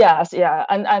 Yes, yeah.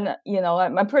 And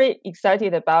I'm pretty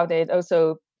excited about it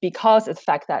also because of the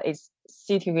fact that it's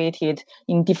situated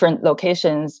in different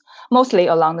locations, mostly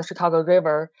along the Chicago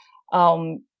River.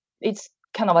 It's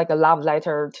kind of like a love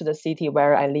letter to the city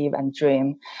where I live and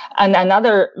dream. And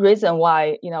another reason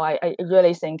why, I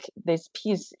really think this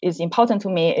piece is important to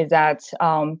me is that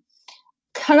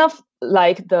kind of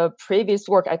like the previous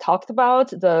work I talked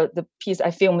about, the piece I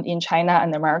filmed in China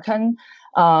and American,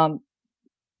 across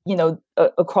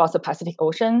the Pacific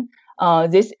Ocean.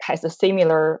 This has a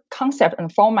similar concept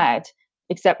and format,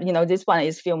 except, this one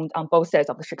is filmed on both sides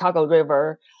of the Chicago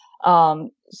River.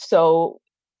 So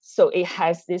it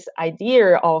has this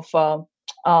idea of,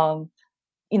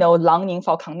 longing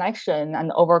for connection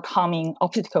and overcoming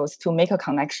obstacles to make a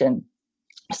connection.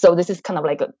 So this is kind of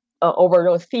like a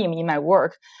overall theme in my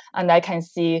work. And I can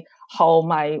see how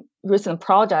my recent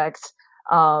projects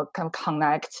kind of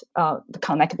connect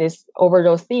this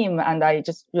overall theme, and I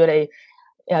just really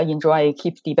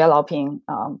keep developing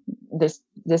this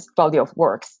body of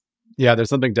works. Yeah, there's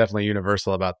something definitely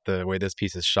universal about the way this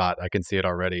piece is shot. I can see it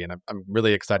already, and I'm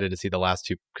really excited to see the last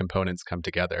two components come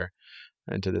together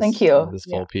into this. Thank you. This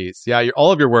full piece. Yeah,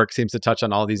 all of your work seems to touch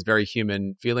on all these very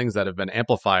human feelings that have been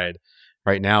amplified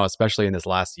right now, especially in this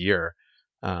last year.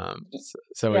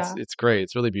 It's great.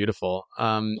 It's really beautiful.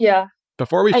 Yeah.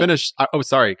 Before we finish,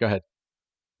 sorry, go ahead.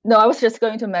 No, I was just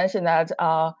going to mention that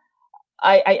I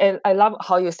love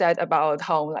how you said about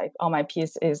how like all my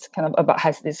piece is kind of about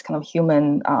has this kind of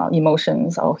human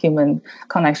emotions or human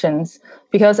connections,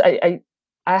 because I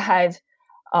had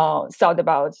thought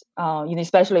about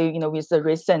especially with the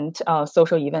recent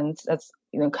social events that's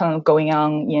kind of going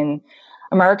on in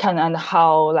America, and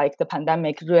how like the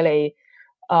pandemic really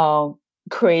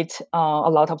create a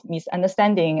lot of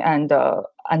misunderstanding and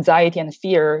anxiety and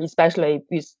fear, especially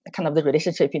with kind of the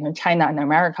relationship between China and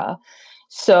America.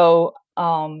 So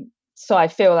I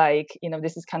feel like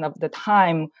this is kind of the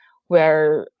time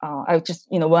where I just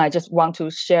when I just want to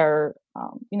share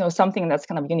something that's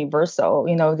kind of universal.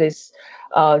 This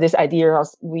idea of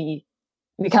we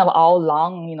kind of all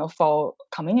long for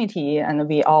community, and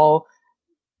we all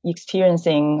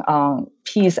experiencing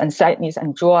peace and sadness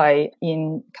and joy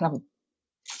in kind of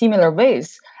similar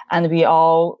ways, and we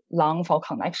all long for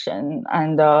connection.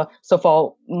 And so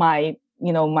for my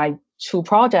my two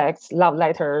projects, Love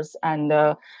Letters and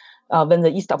When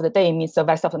the East of the Day Meets the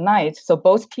West of the Night, so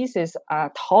both pieces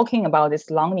are talking about this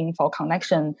longing for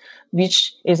connection,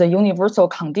 which is a universal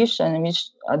condition which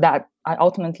that I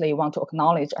ultimately want to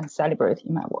acknowledge and celebrate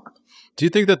in my work. Do you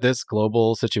think that this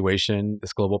global situation,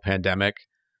 this global pandemic,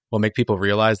 will make people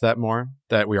realize that more,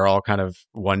 that we are all kind of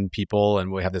one people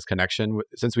and we have this connection,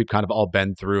 since we've kind of all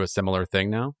been through a similar thing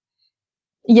now?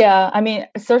 Yeah, I mean,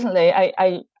 certainly,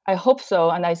 I hope so.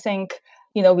 And I think,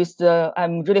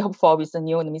 I'm really hopeful with the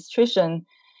new administration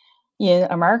in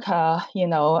America,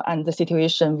 and the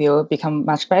situation will become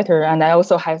much better. And I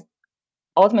also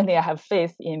ultimately, I have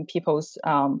faith in people's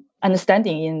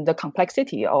understanding in the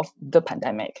complexity of the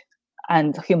pandemic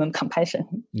and human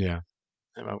compassion. Yeah.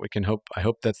 We can hope. I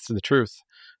hope that's the truth.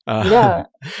 Yeah.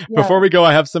 Before we go,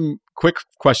 I have some quick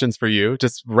questions for you,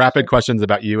 just rapid questions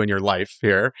about you and your life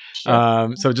here.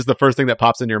 Sure. So just the first thing that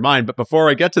pops in your mind. But before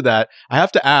I get to that, I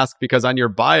have to ask, because on your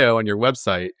bio on your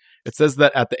website, it says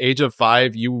that at the age of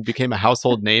 5, you became a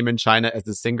household name in China as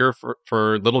the singer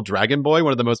for Little Dragon Boy,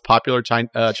 one of the most popular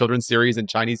children's series in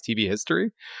Chinese TV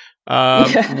history.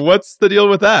 What's the deal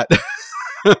with that?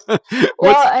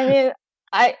 Well, I mean,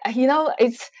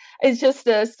 it's just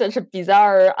such a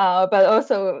bizarre, but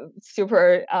also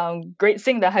super great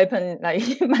thing that happened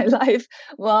like in my life.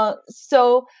 Well,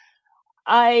 so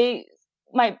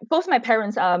both my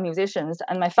parents are musicians,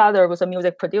 and my father was a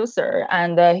music producer,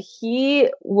 and he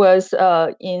was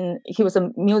a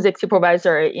music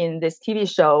supervisor in this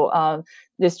TV show,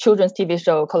 this children's TV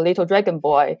show called Little Dragon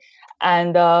Boy,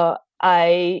 and I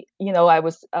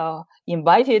was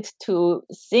invited to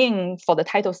sing for the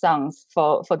title songs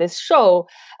for this show,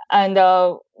 and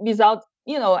without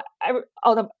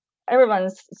out of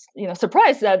everyone's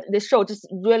surprised that this show just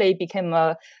really became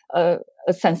a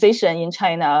sensation in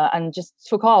China and just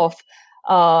took off,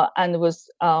 and was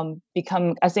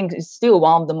become, I think it's still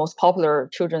one of the most popular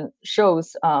children's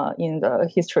shows in the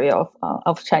history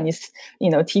of Chinese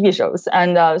TV shows,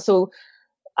 and so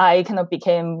I kind of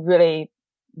became really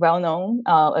well known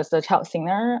as a child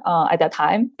singer at that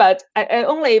time, but I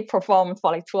only performed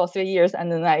for like 2 or 3 years,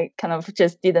 and then I kind of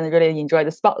just didn't really enjoy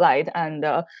the spotlight, and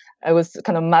I was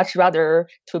kind of much rather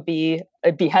to be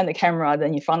behind the camera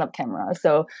than in front of camera.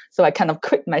 So I kind of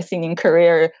quit my singing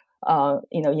career,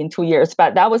 in 2 years.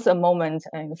 But that was a moment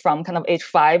from kind of age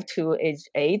 5 to age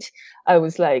 8. I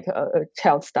was like a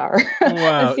child star,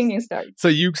 Wow. a singing star. So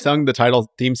you sung the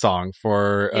title theme song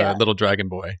for Little Dragon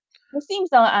Boy. The theme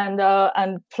song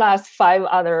and plus 5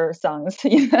 other songs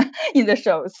in the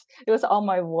shows. It was all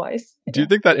my voice. Do you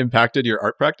think that impacted your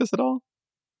art practice at all?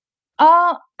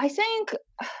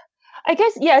 I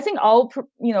guess, yeah, I think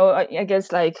I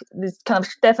guess like this kind of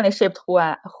definitely shaped who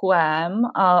I am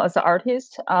as an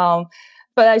artist.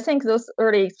 But I think those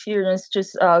early experiences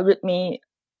just made me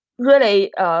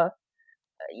really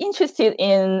interested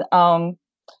in kind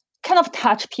of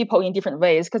touch people in different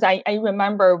ways. Because I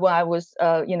remember when I was,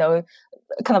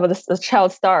 kind of a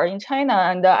child star in China,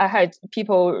 and I had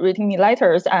people reading me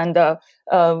letters, and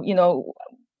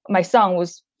my song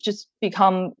was just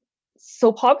become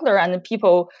so popular, and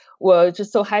people were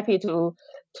just so happy to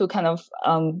kind of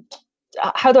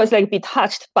how do I say, like, be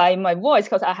touched by my voice,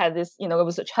 because I had this, I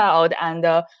was a child, and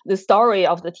the story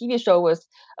of the TV show was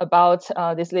about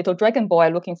this little dragon boy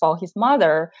looking for his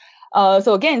mother.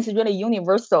 So again, it's really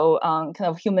universal kind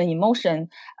of human emotion,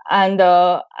 and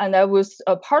I was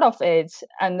a part of it,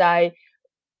 and I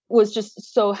was just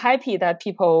so happy that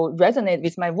people resonate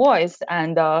with my voice,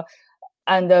 and I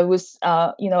was,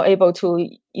 able to,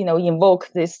 invoke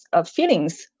these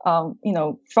feelings, from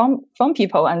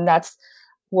people, and that's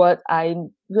what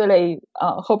I'm really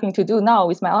hoping to do now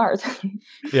with my art.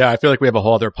 Yeah, I feel like we have a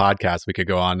whole other podcast we could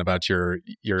go on about your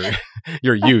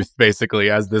youth, basically,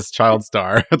 as this child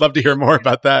star. I'd love to hear more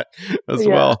about that as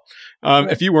well.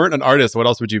 If you weren't an artist, what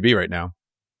else would you be right now?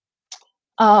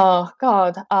 Oh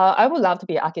God, I would love to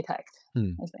be an architect.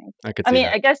 I think.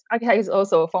 I guess architect is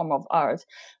also a form of art.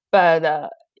 But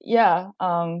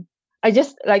I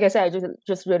just, like I said, I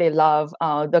just really love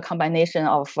the combination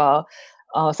of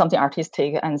something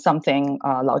artistic and something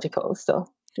logical. So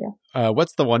yeah.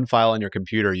 What's the one file on your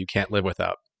computer you can't live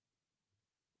without?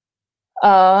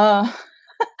 Oh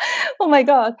my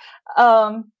God.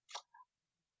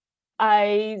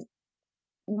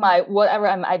 Whatever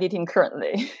I'm editing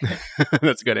currently.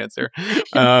 That's a good answer.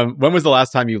 When was the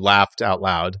last time you laughed out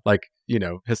loud, like,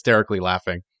 hysterically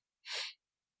laughing?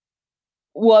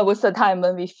 What was the time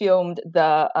when we filmed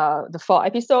the fall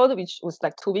episode, which was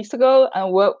like 2 weeks ago?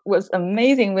 And what was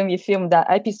amazing when we filmed that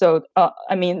episode,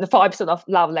 the fall episode of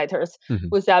Love Letters,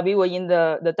 was that we were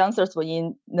the dancers were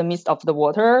in the midst of the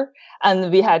water,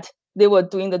 and they were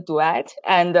doing the duet,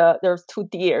 and there's 2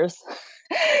 deers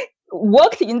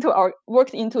walked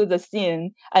into the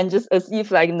scene, and just as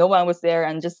if like no one was there,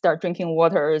 and just start drinking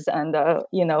waters, and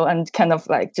and kind of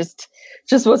like just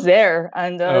was there,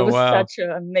 and it was such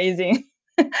an amazing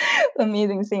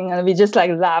thing, and we just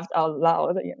like laughed out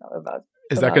loud, about.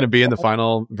 Is that going to be in the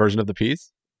final version of the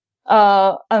piece?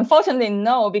 Unfortunately,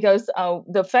 no, because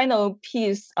the final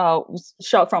piece was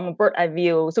shot from a bird eye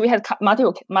view. So we had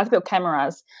multiple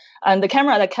cameras, and the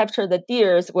camera that captured the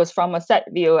deers was from a set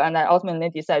view, and I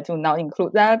ultimately decided to not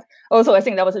include that. Also, I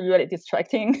think that was really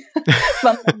distracting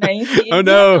from the main scene. Oh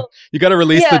no, you got to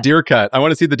release the deer cut. I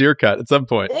want to see the deer cut at some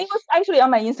point. It was actually on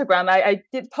my Instagram. I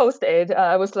did post it.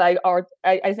 I was like,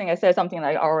 I think I said something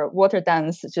like, our water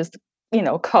dance just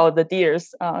called the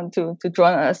deers to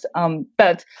join us.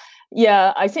 But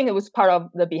yeah, I think it was part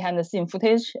of the behind the scene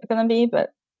footage gonna be,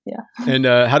 but yeah. And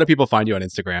how do people find you on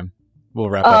Instagram? We'll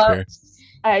wrap up here.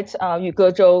 At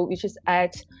Yugezhou, which is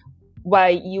at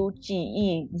YUGEZHOU.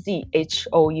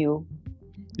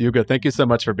 Yuge, thank you so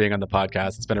much for being on the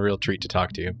podcast. It's been a real treat to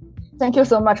talk to you. Thank you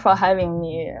so much for having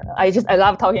me. I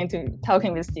love talking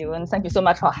with you, and thank you so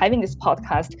much for having this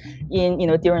podcast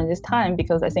during this time,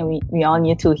 because I think we all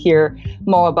need to hear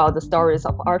more about the stories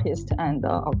of artists and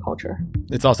our culture.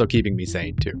 It's also keeping me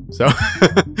sane too. So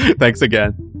thanks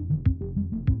again.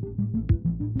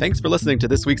 Thanks for listening to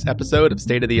this week's episode of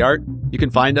State of the Art. You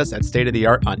can find us at State of the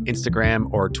Art on Instagram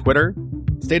or Twitter.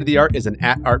 State of the Art is an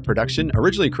 @art production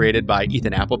originally created by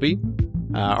Ethan Appleby.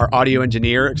 Our audio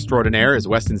engineer extraordinaire is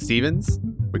Weston Stevens.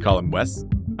 We call him Wes.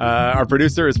 Our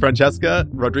producer is Francesca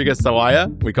Rodriguez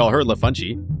Sawaya. We call her La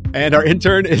Funchi. And our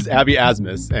intern is Abby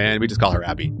Asmus, and we just call her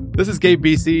Abby. This is Gabe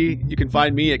BC. You can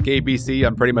find me at Gabe BC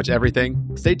on pretty much everything.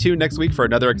 Stay tuned next week for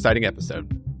another exciting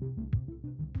episode.